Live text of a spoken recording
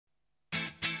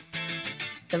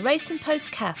The Race and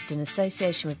Postcast in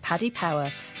association with Paddy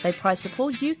Power. They prize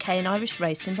support UK and Irish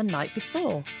racing the night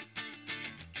before.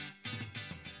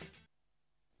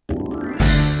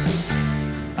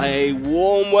 A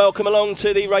warm welcome along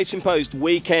to the Racing Post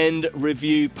Weekend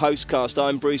Review Postcast.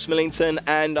 I'm Bruce Millington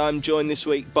and I'm joined this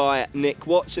week by Nick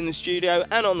Watts in the studio,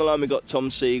 and on the line we've got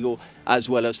Tom Siegel as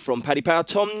well as from Paddy Power,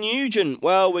 Tom Nugent.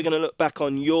 Well, we're going to look back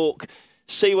on York,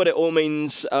 see what it all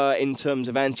means in terms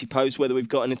of anti-post, whether we've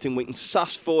got anything we can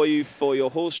suss for you for your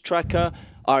horse tracker,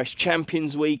 Irish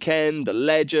Champions Weekend, the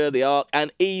Ledger, the Arc,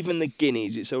 and even the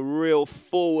Guineas. It's a real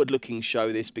forward-looking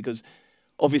show, this, because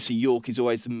obviously York is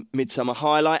always the midsummer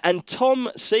highlight. And Tom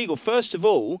Siegel, first of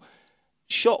all,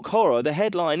 shock horror, the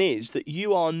headline is that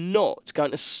you are not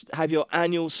going to have your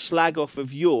annual slag off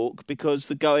of York because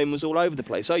the going was all over the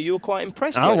place. Oh, you were quite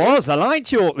impressed. I was. I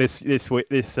liked York this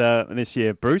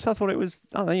year, Bruce. I thought it was,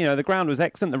 the ground was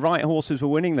excellent. The right horses were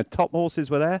winning. The top horses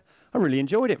were there. I really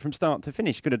enjoyed it from start to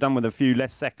finish. Could have done with a few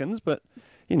less seconds, but,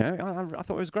 I thought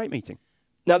it was a great meeting.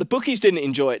 Now, the bookies didn't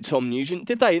enjoy it, Tom Nugent,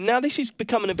 did they? Now, this is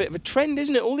becoming a bit of a trend,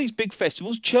 isn't it? All these big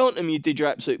festivals. Cheltenham, you did your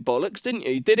absolute bollocks, didn't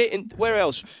you? You did it in... Where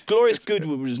else? Glorious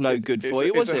Goodwood was no good for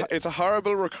you, was it? It's a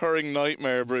horrible recurring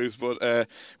nightmare, Bruce, but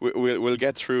we'll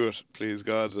get through it, please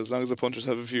God. As long as the punters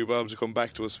have a few bobs to come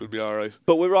back to us, we'll be all right.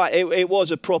 But we're right. It was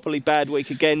a properly bad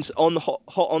week again, on the hot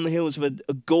on the heels of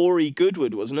a gory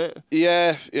Goodwood, wasn't it?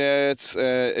 Yeah.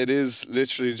 It is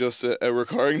literally just a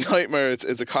recurring nightmare.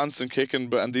 It's a constant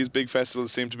kicking, and these big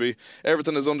festivals seem to be...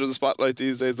 Everything is under the spotlight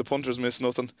these days. The punters miss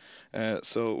nothing.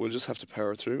 So we'll just have to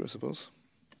power through, I suppose.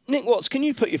 Nick Watts, can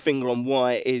you put your finger on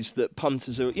why it is that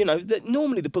punters are, that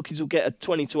normally the bookies will get a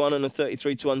 20-1 and a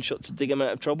 33-1 shot to dig them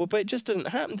out of trouble, but it just doesn't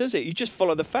happen, does it? You just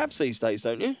follow the favs these days,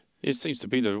 don't you? It seems to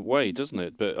be the way, doesn't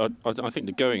it? But I think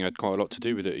the going had quite a lot to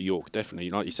do with it at York, definitely.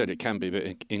 Like you said, it can be a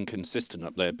bit inconsistent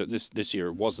up there, but this year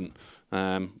it wasn't.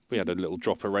 We had a little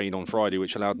drop of rain on Friday,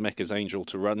 which allowed Mecca's Angel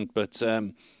to run, but...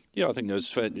 I think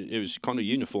it was kind of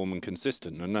uniform and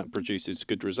consistent, and that produces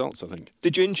good results, I think.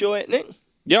 Did you enjoy it, Nick?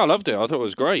 Yeah, I loved it. I thought it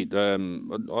was great. I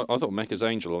thought Mecca's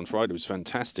Angel on Friday was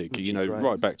fantastic.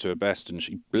 Right back to her best, and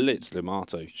she blitzed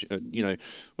Limato.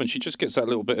 When she just gets that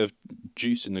little bit of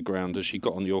juice in the ground as she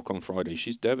got on York on Friday,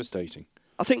 she's devastating.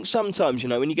 I think sometimes,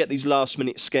 when you get these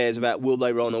last-minute scares about will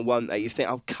they run or won't they, you think,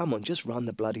 oh, come on, just run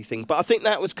the bloody thing. But I think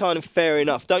that was kind of fair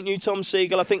enough. Don't you, Tom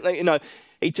Siegel? I think that,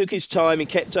 he took his time, he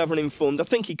kept everyone informed. I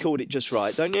think he called it just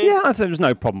right, don't you? Yeah, I thought there was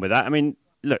no problem with that. I mean,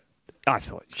 look, I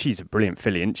thought she's a brilliant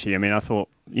filly, isn't she? I mean, I thought,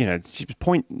 she was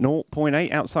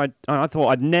 0.8 outside. I thought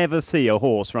I'd never see a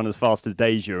horse run as fast as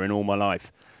Deja in all my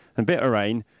life. And bit of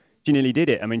rain, she nearly did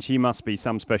it. I mean, she must be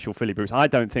some special filly, Bruce. I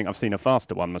don't think I've seen a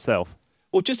faster one myself.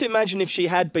 Well, just imagine if she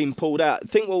had been pulled out.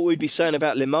 Think what we'd be saying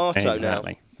about Limato now.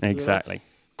 Exactly.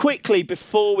 Quickly,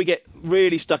 before we get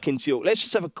really stuck into York, let's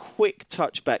just have a quick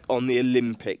touch back on the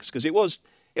Olympics, because it was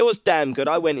damn good.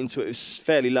 I went into it with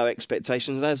fairly low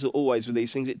expectations, and as always with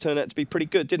these things, it turned out to be pretty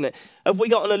good, didn't it? Have we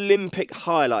got an Olympic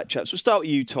highlight, chaps? We'll start with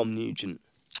you, Tom Nugent.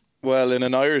 Well, in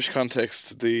an Irish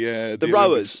context, the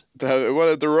rowers.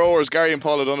 The rowers, Gary and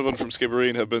Paula Donovan from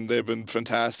Skibbereen they've been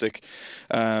fantastic.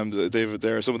 Some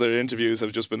of their interviews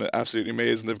have just been absolutely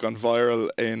amazing. They've gone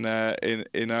viral in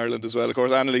Ireland as well. Of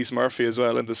course, Annalise Murphy as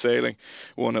well in the sailing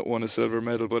won a silver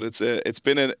medal. But it's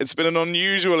been an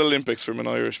unusual Olympics from an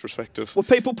Irish perspective. Were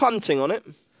people punting on it?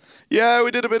 Yeah,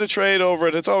 we did a bit of trade over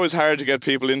it. It's always hard to get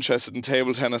people interested in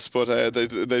table tennis, but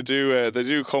they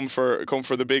do come for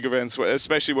the big events,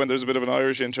 especially when there's a bit of an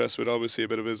Irish interest. We'd always see a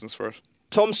bit of business for it.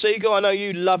 Tom Siegel, I know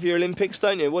you love your Olympics,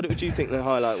 don't you? What would you think the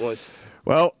highlight was?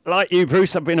 Well, like you,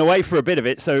 Bruce, I've been away for a bit of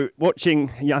it, so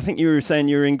watching. Yeah, I think you were saying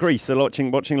you were in Greece, so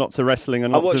watching lots of wrestling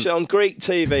and. I watched it on Greek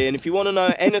TV, and if you want to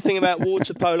know anything about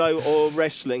water polo or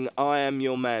wrestling, I am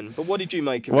your man. But what did you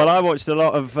make of it? Well, I watched a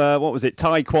lot of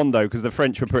Taekwondo, because the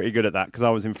French were pretty good at that. Because I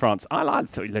was in France.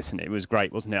 Listen, it was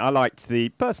great, wasn't it? I liked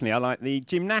the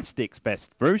gymnastics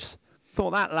best, Bruce. Thought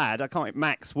that lad,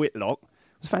 Max Whitlock.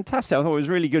 It was fantastic. I thought it was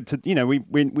really good to,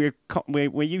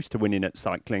 we're used to winning at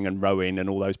cycling and rowing and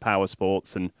all those power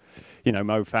sports and,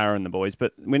 Mo Farah and the boys,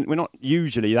 but we're not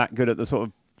usually that good at the sort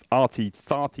of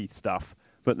arty-farty stuff.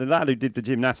 But the lad who did the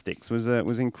gymnastics was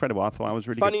incredible. I thought I was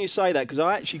really funny good. You say that, because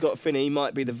I actually got a feeling he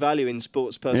might be the value in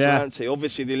sports personality. Yeah.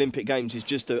 Obviously, the Olympic Games is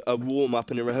just a warm-up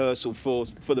and a rehearsal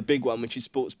for the big one, which is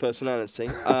sports personality.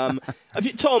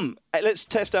 Tom, let's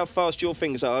test how fast your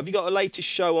fingers are. Have you got a latest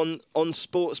show on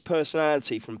sports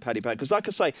personality from Paddy Power? Because like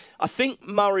I say, I think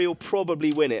Murray will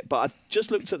probably win it, but I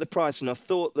just looked at the price and I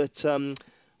thought that...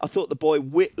 I thought the boy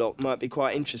Whitlock might be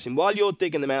quite interesting. While you're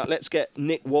digging them out, let's get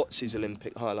Nick Watts'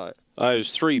 Olympic highlight. It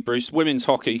was 3, Bruce. Women's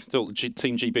hockey, thought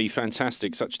Team GB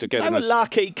fantastic, such together. They were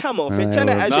lucky. Come off it. Tell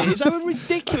it as it is. They were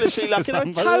ridiculously lucky. They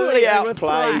were totally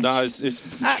outplayed. No, it's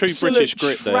true British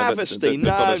grit there. Travesty.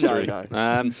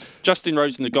 No. Justin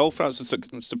Rose in the golf. That was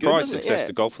a surprise success.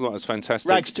 The golf. That was fantastic.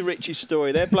 Rags to riches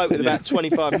story there. Bloke with about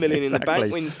 25 million in the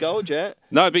bank wins gold, yeah.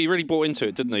 No, but he really bought into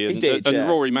it, didn't he? He did, and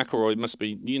Rory McIlroy must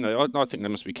be, I think they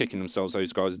must be kicking themselves,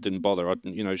 those guys that didn't bother.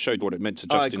 Showed what it meant to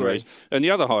Justin Rose. And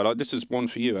the other highlight, this is one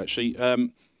for you, actually.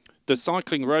 The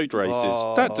cycling road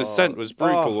races, that descent was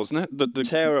brutal, wasn't it?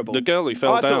 Terrible. The girl who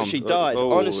fell down. I thought she died.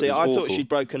 Honestly, I awful. thought she'd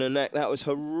broken her neck. That was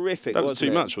horrific. That was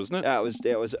too much, wasn't it?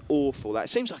 That was awful. That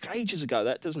seems like ages ago,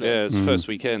 that doesn't it? Yeah, it's the first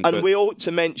weekend. And we ought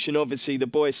to mention, obviously, the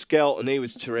boy Skelton. He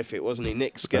was terrific, wasn't he?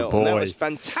 Nick Skelton. That was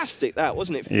fantastic. That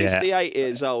wasn't it? 58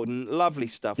 years old and lovely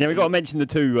stuff. Yeah, we've got to mention the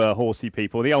two horsey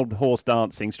people. The old horse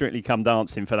dancing, Strictly Come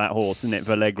Dancing for that horse, isn't it?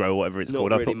 Vallegro or whatever it's called.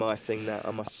 Not really my thing, that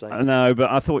I must say. No, but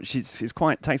I thought she's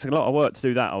quite takes a lot of work to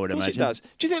do that. I would imagine. Of course it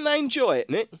does. Do you think they enjoy it,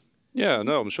 Nick? Yeah,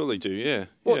 no, I'm sure they do, yeah.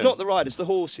 What, not the riders, the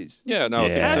horses? Yeah, no, I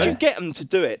think so. How do you get them to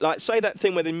do it? Like, say that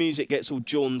thing where the music gets all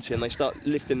jaunty and they start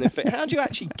lifting their feet. How do you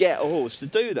actually get a horse to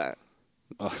do that?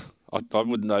 I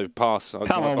wouldn't know. Pass.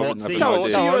 Come on, Watson.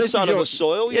 You're a son of the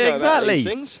soil. You know about these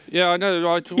things. Yeah, I know.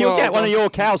 You'll get one of your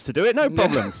cows to do it, no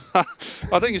problem.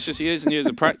 I think it's just years and years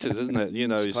of practice, isn't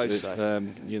it? So.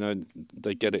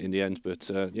 They get it in the end. But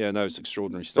it's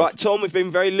extraordinary stuff. Right, Tom, we've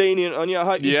been very lenient on you. I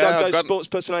hope you've done those sports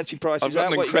personality prices. I've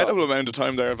got an incredible amount of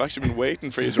time there. I've actually been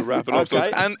waiting for you to wrap it up. So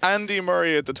it's Andy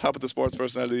Murray at the top of the sports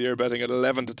personality of the year, betting at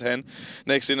 11-10.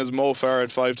 Next in is Mo Farah at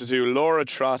 5-2. Laura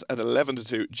Trott at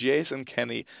 11-2. Jason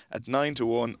Kenny at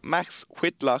 9-1, Max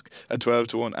Whitlock at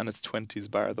 12-1, and it's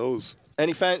 20s bar those.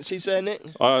 Any fancies there, Nick?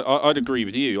 I'd agree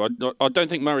with you. I don't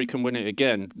think Murray can win it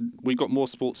again. We've got more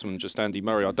sportsmen than just Andy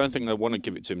Murray. I don't think they want to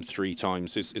give it to him 3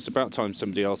 times. It's about time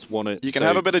somebody else won it. You can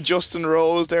have a bit of Justin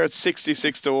Rose there at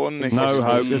 66-1. Nick. No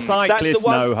hope. The cyclist,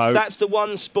 no hope. That's the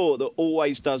one sport that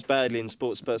always does badly in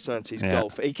sports personalities,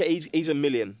 golf. He's a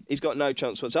million. He's got no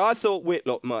chance whatsoever. I thought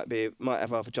Whitlock might have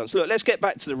half a chance. Look, let's get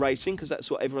back to the racing because that's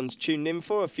what everyone's tuned in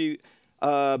for. A few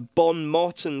bon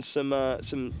mot and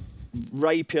some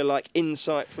rapier-like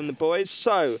insight from the boys.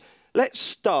 So let's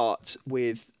start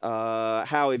with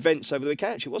how events over the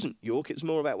weekend. Actually, it wasn't York. It was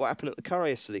more about what happened at the Curragh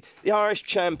yesterday. The Irish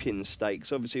Champions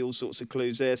Stakes. Obviously, all sorts of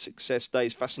clues there. Success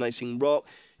Days, Fascinating Rock,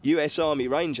 US Army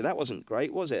Ranger. That wasn't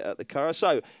great, was it, at the Curragh?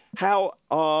 So how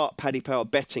are Paddy Power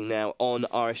betting now on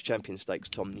Irish Champions Stakes,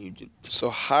 Tom Nugent? So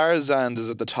Harzand is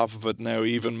at the top of it now,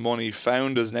 even money.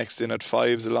 Found is next in at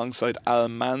 5s alongside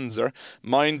Almanzar.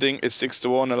 Minding is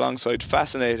 6-1 alongside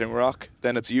Fascinating Rock.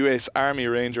 Then it's US Army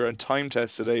Ranger and Time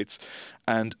Tested 8s.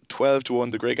 And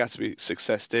 12-1 the Grey Gatsby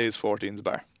Success Days 14s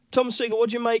bar. Tom Seager, what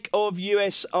do you make of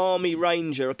US Army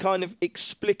Ranger? A kind of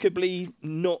explicably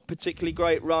not particularly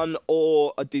great run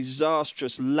or a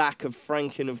disastrous lack of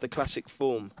franking of the classic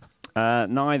form?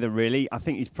 Neither, really. I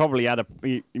think he's probably had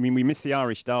we missed the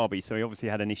Irish Derby, so he obviously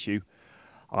had an issue.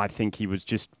 I think he was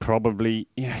just probably...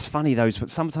 it's funny,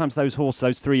 sometimes those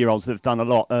 3-year-olds that have done a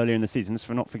lot earlier in the season,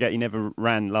 for not forget he never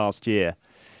ran last year,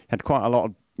 had quite a lot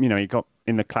of... he got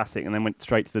in the classic and then went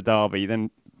straight to the Derby,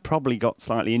 then probably got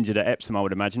slightly injured at Epsom, I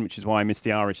would imagine, which is why I missed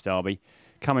the Irish Derby.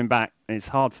 Coming back, it's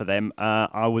hard for them. I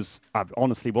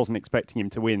honestly wasn't expecting him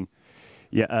to win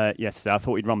yesterday. I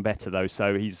thought he'd run better though,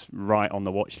 so he's right on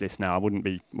the watch list now. I wouldn't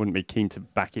be keen to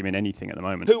back him in anything at the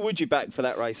moment. Who would you back for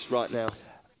that race right now?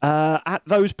 At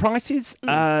those prices,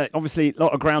 obviously a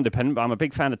lot of ground dependent, but I'm a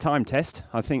big fan of Time Test.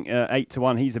 I think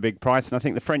 8-1, he's a big price, and I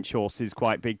think the French horse is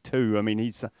quite big too. I mean,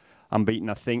 he's unbeaten,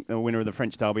 I think. The winner of the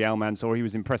French Derby, Almanzor, he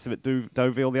was impressive at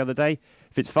Deauville the other day.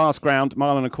 If it's fast ground, 1.25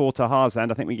 miles,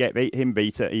 Harzand, I think we get him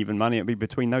beat at even money. It'll be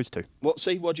between those two. What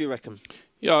do you reckn?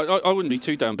 Yeah, I wouldn't be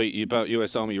too downbeaty about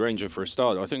US Army Ranger for a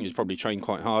start. I think he's probably trained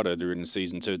quite hard earlier in the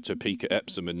season to peak at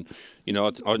Epsom. And,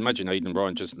 I'd imagine Aidan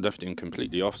Bryan just left him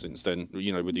completely off since then,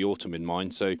 with the autumn in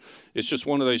mind. So it's just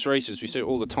one of those races, we see it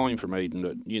all the time from Aidan,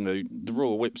 that, the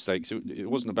Royal Whip Stakes, it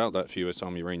wasn't about that for US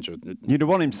Army Ranger. You'd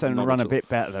want him to run a bit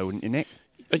better, though, wouldn't you, Nick?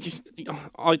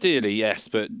 Ideally, yes,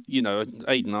 but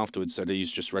Aidan afterwards said he's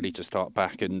just ready to start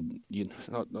back, and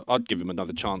I'd give him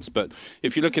another chance. But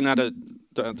if you're looking at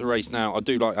the race now, I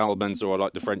do like Almanzor. I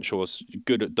like the French horse.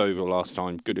 Good at Deauville last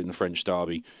time. Good in the French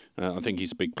Derby. I think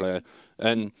he's a big player,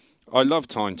 and I love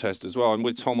Time Test as well. I'm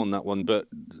with Tom on that one, but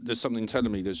there's something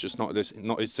telling me there's just not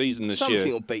his season this year.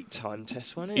 Something will beat Time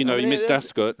Test, won't it? You know, he missed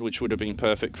Ascot, which would have been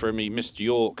perfect for him. He missed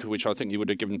York, which I think he would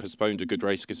have given postponed a good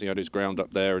race because he had his ground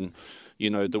up there. And, you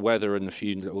know, the weather and a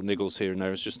few little niggles here and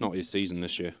there, it's just not his season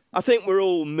this year. I think we're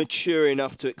all mature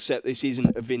enough to accept this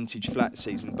isn't a vintage flat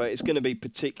season, but it's going to be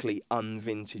particularly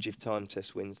unvintage if Time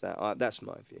Test wins that. That's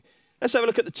my view. Let's have a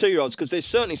look at the 2-year-olds, because there's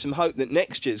certainly some hope that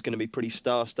next year is going to be pretty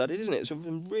star-studded, isn't it?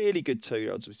 Some really good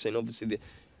 2-year-olds we've seen. Obviously,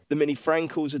 the Mini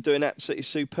Frankels are doing absolutely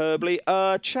superbly.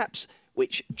 Chaps,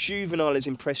 which juvenile has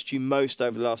impressed you most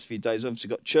over the last few days? Obviously,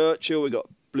 we've got Churchill, we've got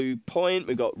Blue Point,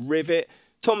 we've got Rivet.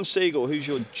 Tom Siegel, who's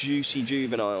your juicy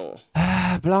juvenile?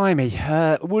 Blimey,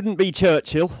 wouldn't be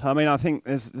Churchill. I mean, I think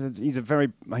he's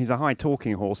a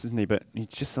high-talking horse, isn't he? But he's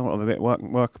just sort of a bit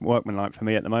workmanlike for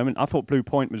me at the moment. I thought Blue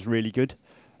Point was really good.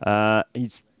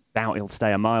 He's doubt he'll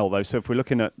stay a mile though. So if we're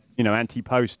looking at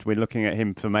anti-post, we're looking at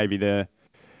him for maybe the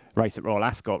race at Royal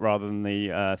Ascot rather than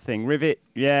the thing. Rivet,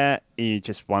 yeah, he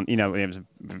just won. It was a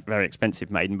very expensive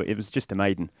maiden, but it was just a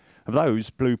maiden. Of those,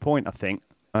 Blue Point, I think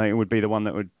it would be the one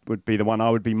that would be the one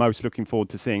I would be most looking forward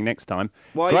to seeing next time.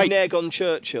 Why are you neg on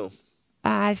Churchill?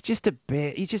 It's just a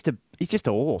bit. He's just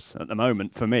a horse at the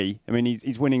moment for me. I mean,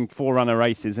 he's winning 4-runner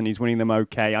races and he's winning them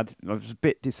okay. I was a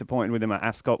bit disappointed with him at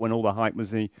Ascot when all the hype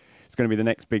was it's going to be the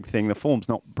next big thing. The form's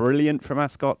not brilliant from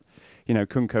Ascot.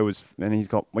 Kunko was, and he's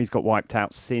got wiped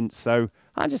out since. So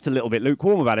I'm just a little bit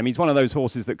lukewarm about him. He's one of those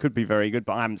horses that could be very good,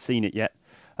 but I haven't seen it yet.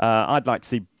 I'd like to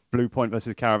see Blue Point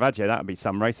versus Caravaggio. That would be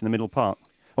some race in the Middle Park.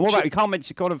 And what about you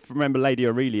can't remember Lady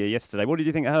Aurelia yesterday. What did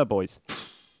you think of her, boys?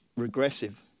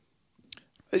 Regressive.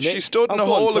 She stood in a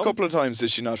hole a couple of times, did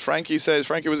she not? Frankie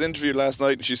was interviewed last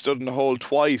night and she stood in a hole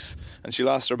twice and she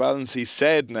lost her balance, he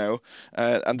said now.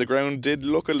 And the ground did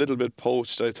look a little bit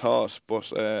poached, I thought.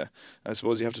 But I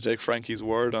suppose you have to take Frankie's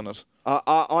word on it.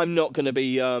 I'm not going to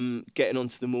be getting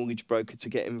onto the mortgage broker to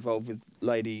get involved with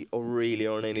Lady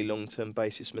Aurelia on any long-term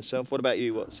basis myself. What about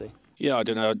you, Watsy? Yeah, I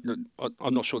don't know.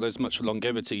 I'm not sure there's much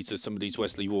longevity to some of these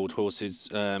Wesley Ward horses.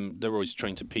 They're always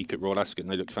trained to peak at Royal Ascot,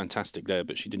 and they look fantastic there,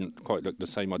 but she didn't quite look the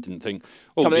same, I didn't think.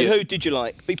 Who did you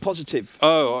like? Be positive.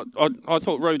 Oh, I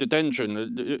thought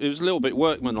Rhododendron, it was a little bit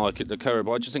workmanlike at the Curragh,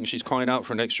 but I just think she's crying out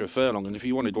for an extra furlong, and if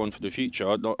you wanted one for the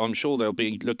future, I'm sure they'll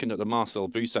be looking at the Marcel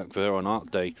Boussac for her on Arc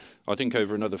Day. I think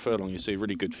over another furlong you see a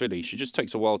really good filly. She just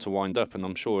takes a while to wind up, and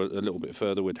I'm sure a little bit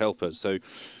further would help her. So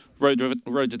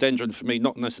Rhododendron for me,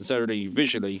 not necessarily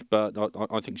visually, but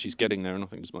I think she's getting there, and I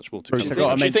think there's much more to come. Do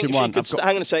you think she could?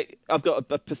 Hang on a sec. I've got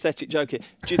a pathetic joke here.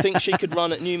 Do you think she could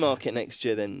run at Newmarket next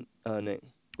year then, Nick?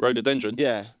 Rhododendron?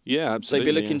 Yeah. Yeah, absolutely. So you'd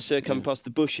be looking to come past the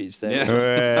bushes there. Yeah.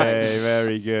 Hooray,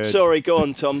 very good. Sorry, go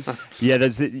on, Tom. Yeah,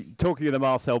 talking of the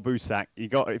Marcel Boussac,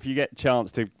 if you get a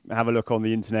chance to have a look on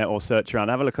the internet or search around,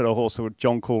 have a look at a horse called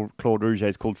John Claude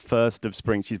Rouget called First of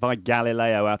Spring. She's by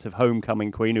Galileo out of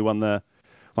Homecoming Queen, who won the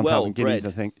 1,000 guineas,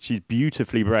 I think. She's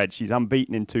beautifully bred. She's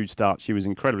unbeaten in 2 starts. She was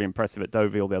incredibly impressive at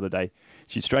Deauville the other day.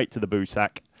 She's straight to the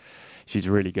Boussac. She's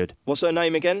really good. What's her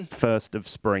name again? First of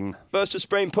Spring. First of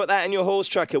Spring. Put that in your horse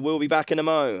tracker. We'll be back in a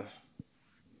mo.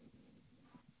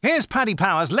 Here's Paddy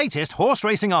Power's latest horse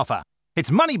racing offer.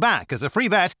 It's money back as a free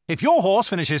bet if your horse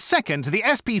finishes second to the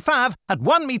SP Fav at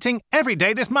one meeting every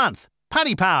day this month.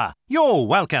 Paddy Power, you're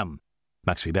welcome.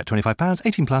 Max free bet £25,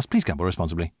 18 plus. Please gamble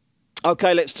responsibly.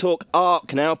 OK, let's talk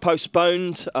Arc now.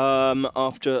 Postponed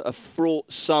after a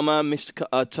fraught summer, missed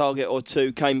a target or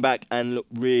two, came back and looked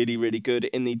really, really good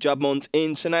in the Jubbmontt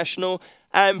International,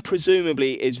 and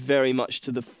presumably is very much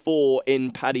to the fore in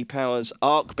Paddy Power's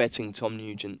Arc betting, Tom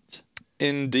Nugent.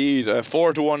 Indeed,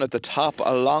 4-1 at the top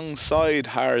alongside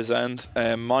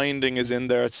Harzand. Minding is in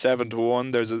there at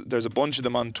 7-1. There's a bunch of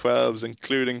them on 12s,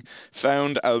 including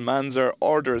Found, Almanzar,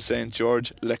 Order of St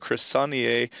George, Le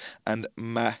Cressonnier, and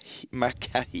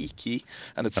Makahiki,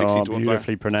 and at 16-1. Oh,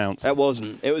 beautifully pronounced. That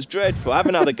wasn't. It was dreadful. Have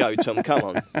another go, Tom. Come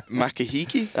on.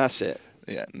 Makahiki. That's it.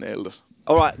 Yeah, nailed it.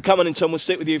 All right, come on in, Tom. We'll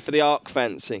stick with you for the Arc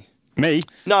fancy. Me?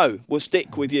 No, we'll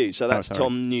stick with you. So that's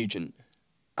Tom Nugent.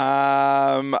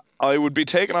 I would be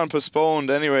taken on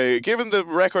postponed anyway. Given the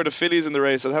record of fillies in the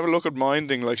race, I'd have a look at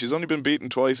Minding. Like, she's only been beaten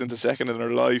twice into second in her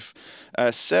life.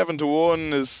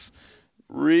 7-1 is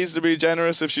reasonably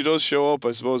generous if she does show up.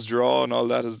 I suppose draw and all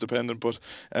that is dependent, but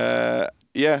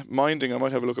yeah, Minding. I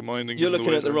might have a look at Minding. You're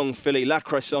looking at the wrong filly. La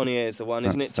Cressonnier is the one,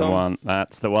 isn't it, Tom?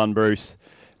 That's the one, Bruce.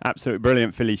 Absolutely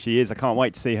brilliant filly she is. I can't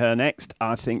wait to see her next.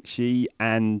 I think she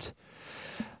and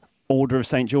Order of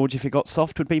St George, if it got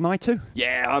soft, would be my two.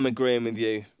 Yeah, I'm agreeing with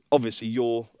you. obviously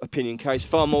your opinion carries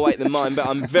far more weight than mine, but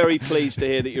I'm very pleased to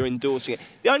hear that you're endorsing it.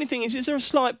 The only thing is there a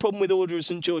slight problem with Order of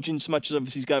St George in so much as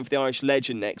obviously he's going for the Irish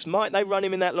Legend next? Might they run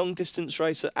him in that long distance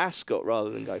race at Ascot rather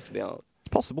than go for the Art? It's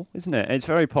possible, isn't it? It's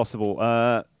very possible.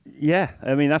 Yeah,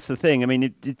 I mean, that's the thing. I mean,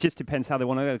 it just depends how they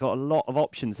want to go. They've got a lot of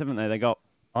options, haven't they? They got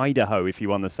Idaho if he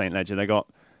won the St Leger. They got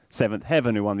Seventh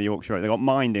Heaven who won the Yorkshire. They got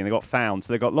Minding. They got Found.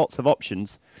 So they've got lots of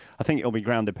options. I think it'll be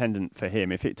ground dependent for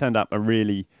him. If it turned up a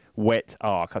really wet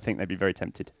arc, I think they'd be very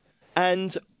tempted.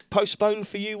 And Postpone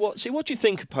for you, what do you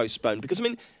think of Postpone? Because, I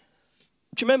mean,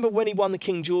 do you remember when he won the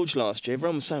King George last year?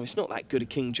 Everyone was saying it's not that good a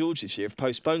King George this year if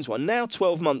Postpone's won. Now,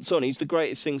 12 months on, he's the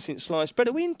greatest thing since sliced bread.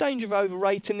 Are we in danger of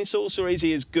overrating this horse, or is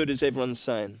he as good as everyone's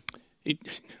saying?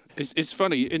 It's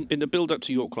funny, in the build-up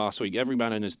to York last week, every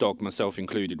man and his dog, myself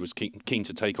included, was keen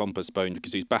to take on Postpone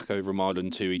because he's back over a mile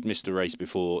and two. He'd missed a race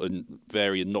before and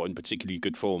not in particularly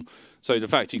good form. So the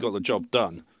fact he got the job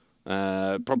done,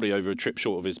 probably over a trip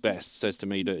short of his best, says to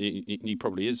me that he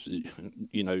probably is,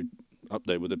 up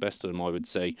there with the best of them, I would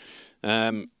say.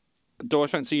 Do I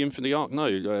fancy him for the Arc?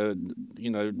 No.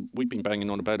 We've been banging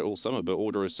on about it all summer, but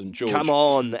Order of St George. Come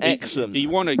on, excellent. He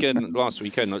won again last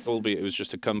weekend, albeit it was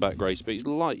just a comeback race, but he's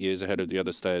light years ahead of the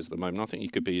other stayers at the moment. I think he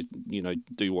could be,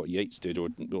 do what Yates did, or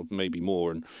maybe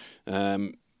more.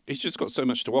 And he's just got so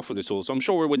much to offer, this horse. I'm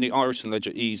sure we'll win the Irish and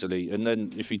Leger easily, and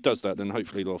then if he does that, then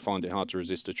hopefully they'll find it hard to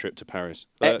resist a trip to Paris.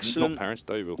 Excellent. Not Paris,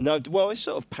 Deauville. No, well, it's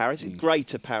sort of Paris. It's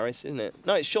Greater Paris, isn't it?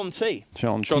 No, it's Chantilly.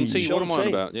 Chantilly, what am I on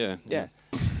about? Yeah.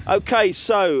 Okay,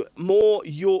 so more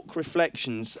York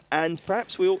reflections, and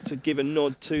perhaps we ought to give a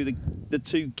nod to the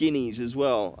two guineas as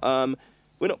well.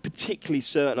 We're not particularly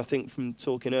certain, I think, from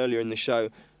talking earlier in the show,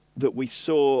 that we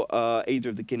saw either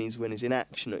of the guineas winners in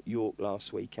action at York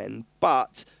last weekend,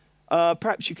 but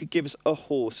perhaps you could give us a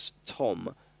horse,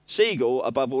 Tom Seagull,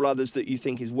 above all others, that you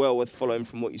think is well worth following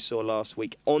from what you saw last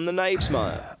week on the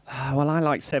Knavesmire. Well, I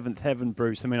like Seventh Heaven,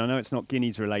 Bruce. I mean, I know it's not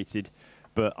guineas related,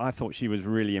 but I thought she was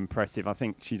really impressive. I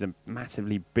think she's a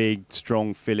massively big,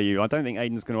 strong filly. I don't think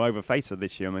Aidan's going to overface her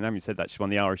this year. I mean, having said that, she won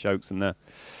the Irish Oaks and the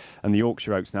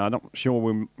Yorkshire Oaks now. I'm not sure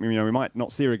we might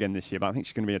not see her again this year, but I think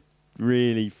she's going to be a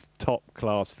really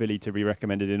top-class filly to be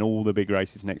recommended in all the big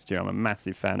races next year. I'm a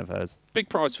massive fan of hers. Big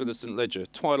prize for the St Leger.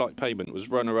 Twilight Payment was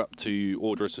runner-up to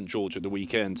Order of St George at the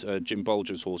weekend. Jim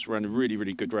Bolger's horse ran a really,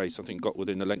 really good race. I think got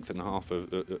within a length and a half of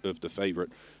the favourite.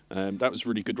 That was a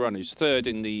really good run. He was third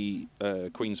in the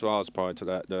Queen's Vase prior to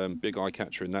that. Big eye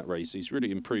catcher in that race. He's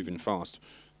really improving fast.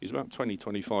 He's about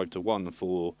 25 to 1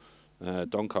 for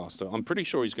Doncaster. I'm pretty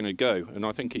sure he's going to go, and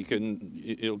I think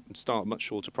he'll start much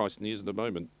shorter price than he is at the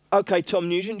moment. Okay, Tom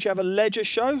Nugent, do you have a Leger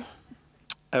show?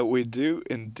 We do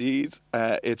indeed.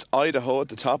 It's Idaho at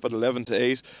the top at 11 to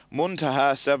 8.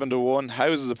 Muntaha 7 to 1.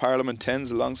 Houses of Parliament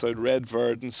 10s alongside Red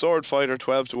Verdon. Sword Fighter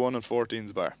 12 to 1 and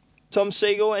 14's bar. Tom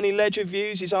Seagull, any Leger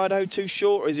views? Is Idaho too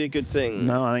short, or is he a good thing?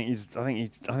 No, I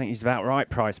think he's about right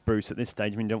price, Bruce, at this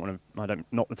stage. I mean, I'm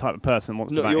not the type of person that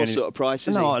wants not to back your sort of price,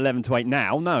 is he? No, 11 to 8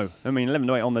 now. No, I mean 11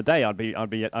 to 8 on the day. I'd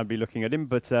be looking at him,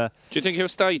 but. Do you think he'll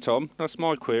stay, Tom? That's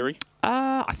my query.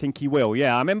 I think he will.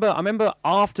 Yeah, I remember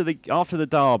after the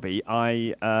Derby,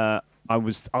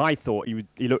 I thought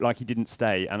he looked like he didn't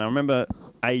stay, and I remember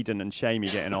Aidan and Shamey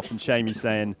getting off, and Shamey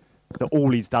saying that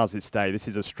all he does is stay. This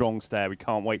is a strong stare. We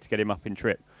can't wait to get him up in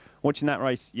trip. Watching that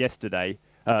race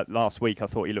last week, I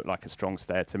thought he looked like a strong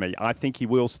stare to me. I think he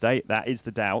will stay. That is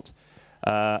the doubt.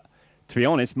 To be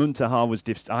honest, Muntaha was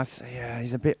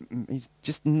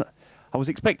I was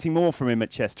expecting more from him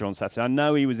at Chester on Saturday. I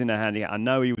know he was in a handicap. I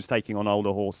know he was taking on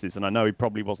older horses, and I know he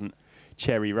probably wasn't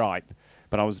cherry ripe.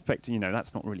 But I was expecting,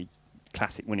 that's not really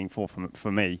classic winning form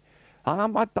for me.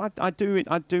 I do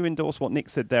endorse what Nick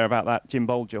said there about that Jim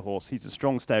Bolger horse. He's a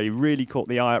strong stare. He really caught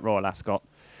the eye at Royal Ascot.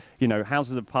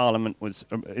 Houses of Parliament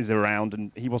is around,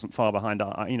 and he wasn't far behind.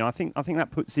 I think that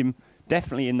puts him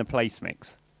definitely in the place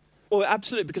mix. Well,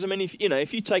 absolutely, because I mean,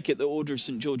 if you take it that Order of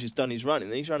St George has done his running,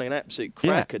 then he's running an absolute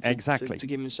cracker to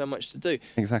give him so much to do.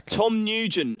 Exactly. Tom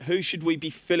Nugent, who should we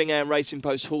be filling our Racing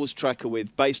Post horse tracker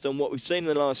with, based on what we've seen in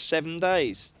the last 7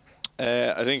 days?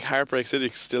 I think Heartbreak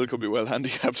City still could be well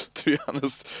handicapped, to be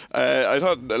honest. I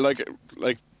thought,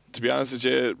 to be honest with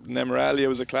you, Nemeralia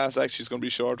was a class act. She's going to be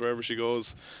short wherever she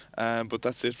goes. But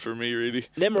that's it for me, really.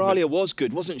 Nemeralia was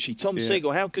good, wasn't she? Tom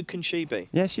Seagull, how good can she be?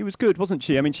 Yeah, she was good, wasn't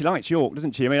she? I mean, she likes York,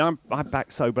 doesn't she? I mean, I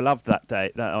backed So Beloved that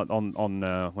day,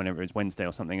 on whenever it was Wednesday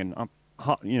or something, and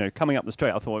coming up the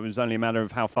straight, I thought it was only a matter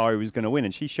of how far he was going to win,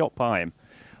 and she shot by him.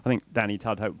 I think Danny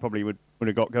Tudhope probably would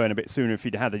have got going a bit sooner if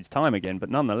he'd had his time again, but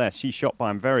nonetheless, she shot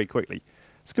by him very quickly.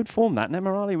 It's good form, that.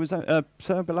 Nemeralia was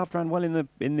So Beloved ran well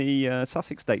in the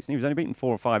Sussex Stakes, and he was only beaten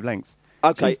 4 or 5 lengths.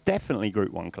 Okay. She's definitely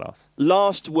Group 1 class.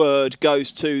 Last word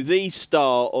goes to the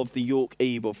star of the York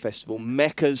Ebor Festival,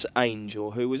 Mecca's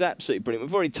Angel, who was absolutely brilliant.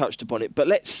 We've already touched upon it, but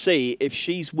let's see if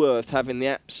she's worth having the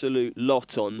absolute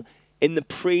lot on in the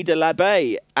Prix de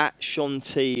l'Abbé at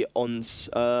Chantilly on,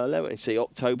 let me see,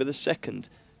 October the 2nd.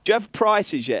 Do you have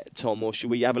prices yet, Tom, or should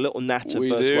we have a little natter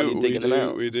first while you're digging them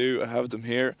out? We do. I have them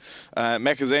here.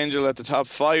 Mecca's Angel at the top,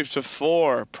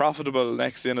 5-4. Profitable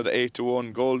next in at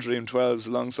 8-1. Gold Dream 12s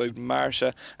alongside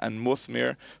Marsha and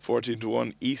Muthmere,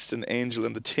 14-1. Easton Angel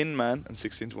and the Tin Man, and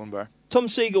 16-1 bar. Tom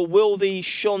Siegel, will the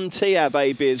Chantilly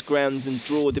Abbey be as ground and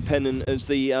draw dependent as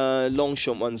the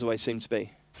Longchamp ones always seem to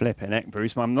be? Flipping heck,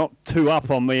 Bruce. I'm not too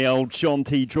up on the old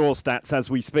Chantilly draw stats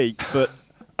as we speak, but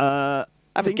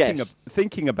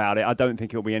thinking about it, I don't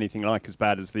think it'll be anything like as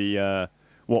bad as the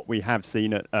what we have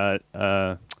seen at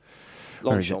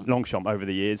Longchamp over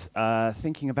the years.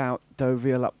 Thinking about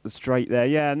Deauville up the straight there,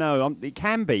 it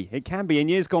can be. In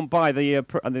years gone by,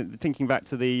 thinking back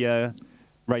to the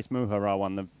Race Muhara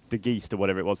one, the Geest or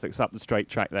whatever it was that's up the straight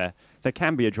track there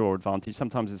can be a draw advantage.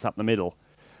 Sometimes it's up the middle.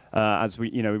 As we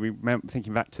remember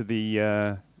thinking back to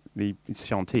the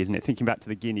Chantilly, isn't it? Thinking back to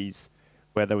the Guineas,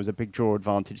 where there was a big draw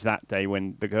advantage that day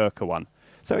when the Gurkha won.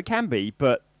 So it can be,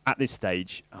 but at this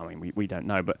stage, I mean, we don't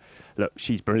know. But look,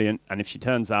 she's brilliant, and if she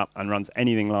turns up and runs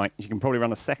anything like, she can probably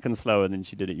run a second slower than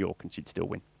she did at York, and she'd still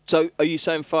win. So are you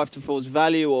saying 5-4's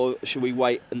value, or should we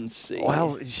wait and see?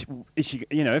 Well, is she,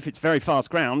 if it's very fast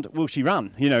ground, will she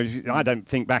run? I don't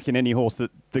think backing any horse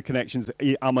that the connections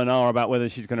and ah about whether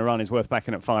she's going to run is worth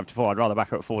backing at 5-4. I'd rather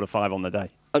back her at 4-5 on the day.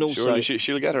 And also, surely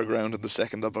she'll get her ground on the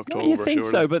 2nd of October. You think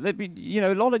surely. so? But there'd be,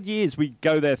 a lot of years we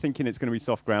go there thinking it's going to be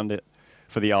soft ground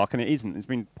for the Arc, and it isn't. There's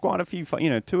been quite a few,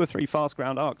 2 or 3 fast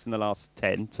ground Arcs in the last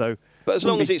 10. So, but as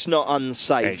long as it's not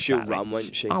unsafe, she'll run,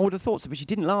 won't she? I would have thought so, but she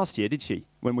didn't last year, did she?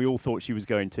 When we all thought she was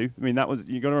going to. I mean,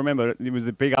 you've got to remember, it was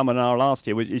a big and ah last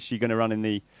year. Is she going to run in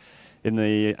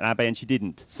the Abbey? And she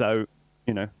didn't. So,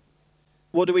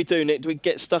 What do we do, Nick? Do we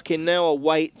get stuck in now or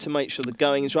wait to make sure the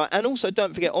going is right? And also,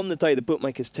 don't forget, on the day, the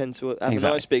bookmakers tend to have a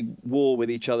nice big war with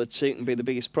each other to see who can be the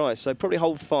biggest price. So probably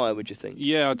hold fire, would you think?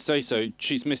 Yeah, I'd say so.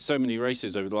 She's missed so many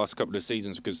races over the last couple of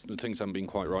seasons because the things haven't been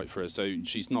quite right for her. So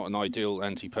she's not an ideal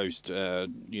anti-post,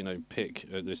 pick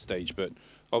at this stage. But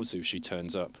obviously, if she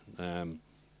turns up,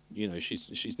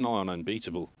 she's nigh on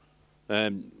unbeatable.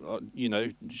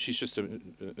 She's just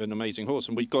an amazing horse,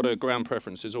 and we've got her ground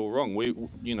preferences all wrong.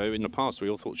 In the past we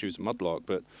all thought she was a mudlark,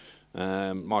 but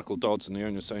Michael Dodds and the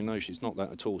owners say no, she's not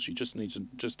that at all. She just needs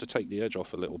to take the edge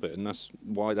off a little bit, and that's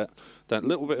why that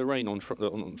little bit of rain on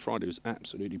Friday was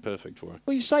absolutely perfect for her.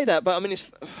 Well, you say that, but I mean,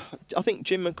 I think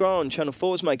Jim McGrath on Channel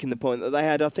 4 is making the point that they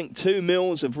had, I think, 2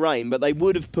 mils of rain, but they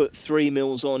would have put 3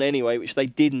 mils on anyway, which they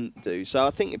didn't do. So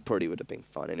I think it probably would have been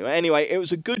fine anyway. Anyway, it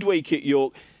was a good week at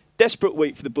York. Desperate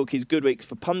week for the bookies, good week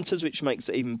for punters, which makes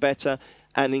it even better.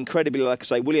 And incredibly, like I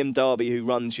say, William Darby, who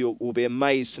runs York, will be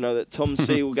amazed to know that Tom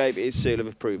Siegel gave it his seal of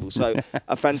approval. So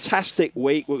a fantastic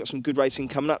week. We've got some good racing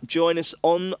coming up. Join us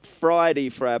on Friday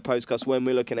for our podcast when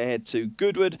we're looking ahead to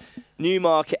Goodwood,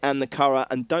 Newmarket and the Curragh.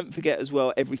 And don't forget as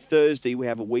well, every Thursday we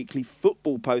have a weekly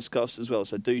football postcast as well.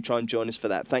 So do try and join us for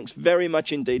that. Thanks very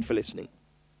much indeed for listening.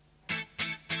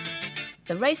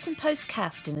 The Racing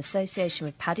Postcast in association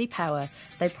with Paddy Power.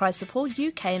 They prize support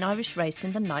UK and Irish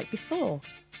racing the night before.